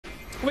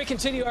We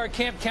continue our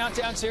camp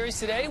countdown series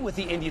today with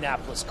the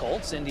Indianapolis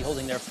Colts. Indy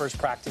holding their first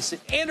practice at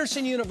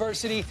Anderson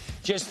University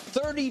just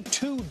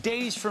 32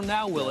 days from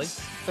now, Willie.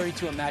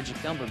 32 a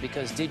magic number,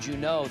 because did you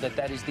know that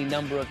that is the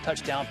number of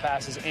touchdown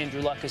passes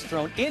Andrew Luck has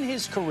thrown in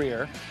his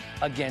career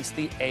against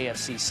the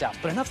AFC South?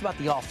 But enough about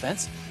the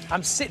offense.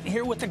 I'm sitting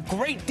here with a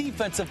great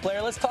defensive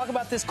player. Let's talk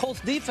about this Colts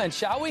defense,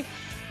 shall we?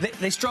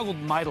 They struggled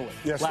mightily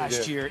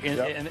last year.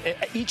 And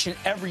each and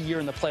every year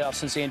in the playoffs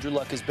since Andrew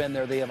Luck has been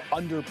there, they have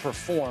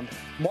underperformed.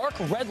 Mark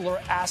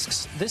Redler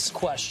asks this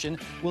question: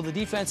 will the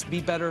defense be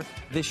better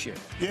this year?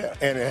 Yeah,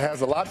 and it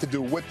has a lot to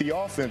do with the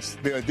offense,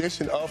 the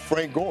addition of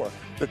Frank Gore.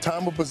 The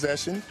time of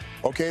possession,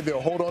 okay, they'll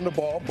hold on the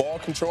ball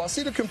control. I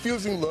see the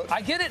confusing look.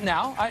 I get it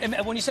now.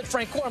 When you said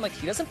Frank Gore, I'm like,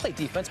 he doesn't play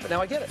defense, but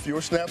now I get it.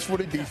 Fewer snaps for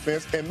the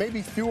defense and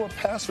maybe fewer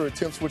passer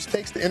attempts, which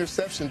takes the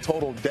interception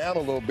total down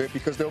a little bit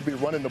because they'll be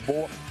running the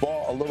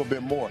ball a little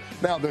bit more.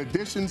 Now, the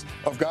additions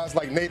of guys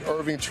like Nate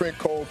Irving, Trent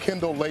Cole,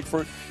 Kendall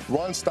Lakeford,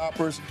 run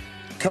stoppers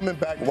coming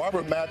back,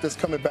 Robert Mathis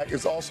coming back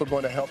is also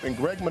going to help. And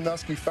Greg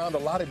Minusky found a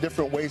lot of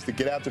different ways to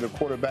get after the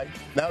quarterback.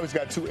 Now he's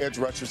got two edge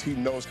rushers he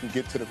knows can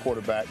get to the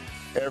quarterback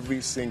every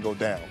single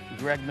down.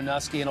 Greg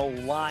Minusky, an old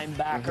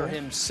linebacker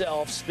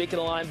himself. Speaking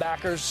of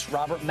linebackers,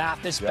 Robert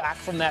Mathis back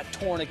from that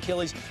torn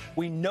Achilles.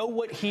 We know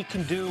what he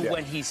can do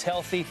when he's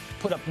healthy.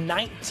 Put up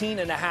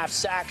 19.5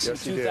 sacks in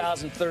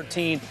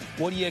 2013.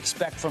 What do you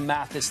expect from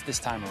Mathis this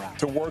time around?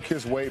 To work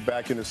his way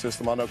back in the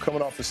system. I know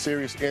coming off a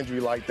serious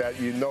injury like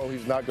that, you know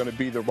he's not going to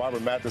be the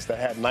Robert Mathis that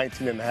had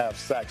 19.5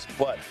 sacks,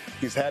 but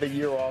he's had a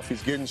year off.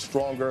 He's getting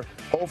stronger.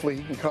 Hopefully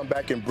he can come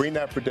back and bring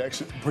that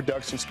production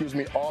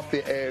off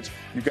the edge.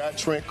 You got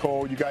Trent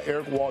Cole, you got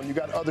Eric Walton, you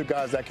got other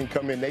guys that can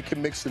come in. They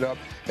can mix it up.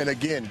 And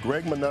again,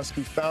 Greg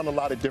Minusky found a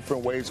lot of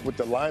different ways with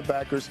the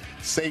linebackers,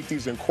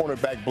 safeties, and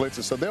cornerback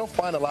blitzes. So they'll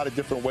find a lot of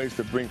different ways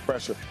to bring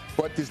pressure.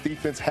 But this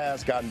defense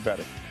has gotten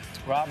better.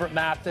 Robert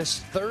Mathis,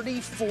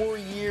 34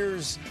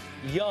 years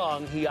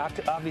young. He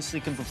obviously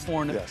can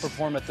perform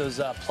at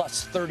those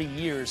plus 30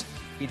 years.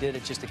 He did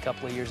it just a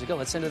couple of years ago.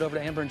 Let's send it over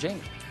to Amber and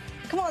Jamie.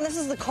 Come on, this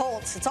is the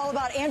Colts. It's all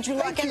about Andrew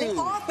Luck and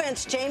the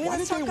offense, Jamie. Why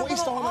let's did talk they a waste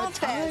little all that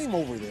offense. time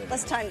over there?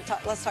 Let's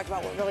talk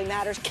about what really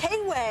matters.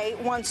 K-Way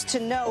wants to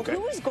know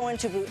who is going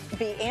to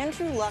be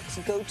Andrew Luck's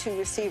go-to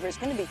receiver. Is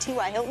it going to be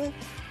T.Y. Hilton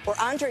or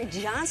Andre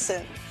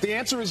Johnson? The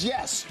answer is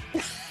yes.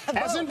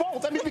 As in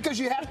both. I mean, because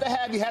you have to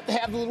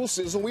have the little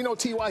sizzle. We know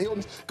T.Y.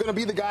 Hilton's going to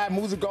be the guy who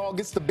moves the ball,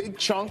 gets the big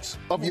chunks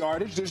of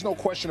yardage. There's no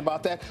question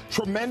about that.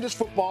 Tremendous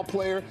football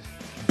player.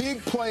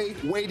 Big play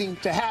waiting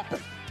to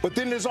happen. But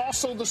then there's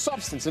also the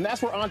substance, and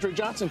that's where Andre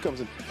Johnson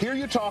comes in. Here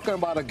you're talking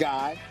about a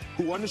guy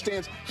who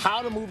understands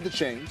how to move the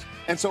chains.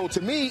 And so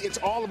to me, it's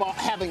all about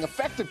having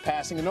effective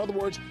passing. In other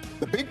words,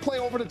 the big play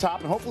over the top,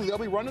 and hopefully they'll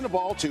be running the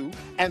ball too.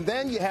 And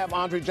then you have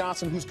Andre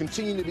Johnson, who's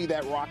continuing to be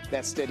that rock,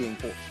 that steadying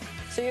force.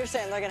 So you're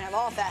saying they're going to have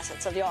all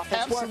facets of the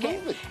offense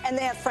working. And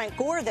they have Frank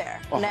Gore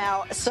there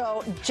now.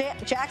 So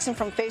Jackson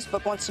from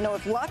Facebook wants to know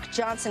if Luck,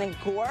 Johnson, and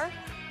Gore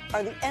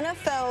are the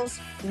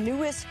NFL's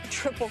newest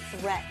triple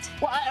threat.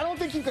 Well, I don't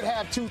think you could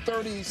have two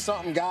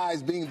 30-something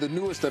guys being the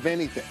newest of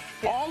anything.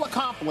 All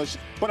accomplished,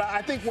 but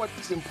I think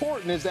what's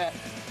important is that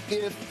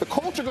if the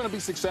Colts are going to be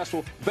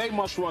successful, they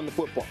must run the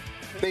football.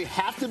 They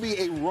have to be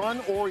a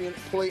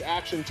run-oriented,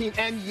 play-action team.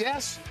 And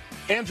yes,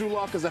 Andrew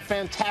Luck is a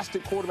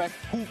fantastic quarterback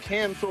who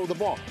can throw the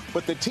ball.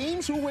 But the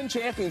teams who win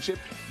championship,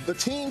 the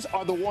teams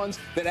are the ones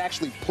that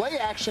actually play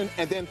action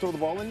and then throw the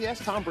ball. And yes,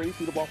 Tom Brady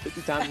threw the ball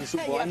 50 times in the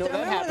Super Bowl. I know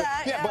that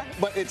happened.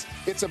 But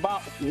it's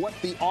about what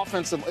the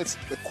it's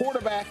the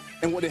quarterback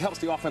and what it helps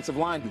the offensive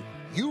line do.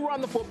 You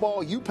run the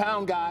football, you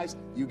pound guys,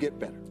 you get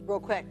better.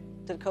 Real quick.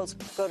 Did the Colts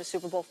go to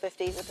Super Bowl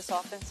 50 with this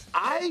offense?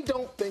 I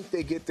don't think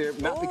they get there,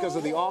 not because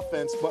of the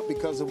offense, but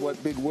because of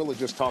what Big Willie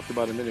just talked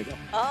about a minute ago.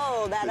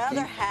 Oh, that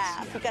other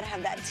half. You got to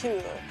have that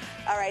too.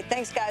 All right.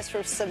 Thanks, guys,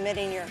 for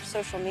submitting your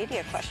social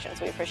media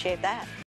questions. We appreciate that.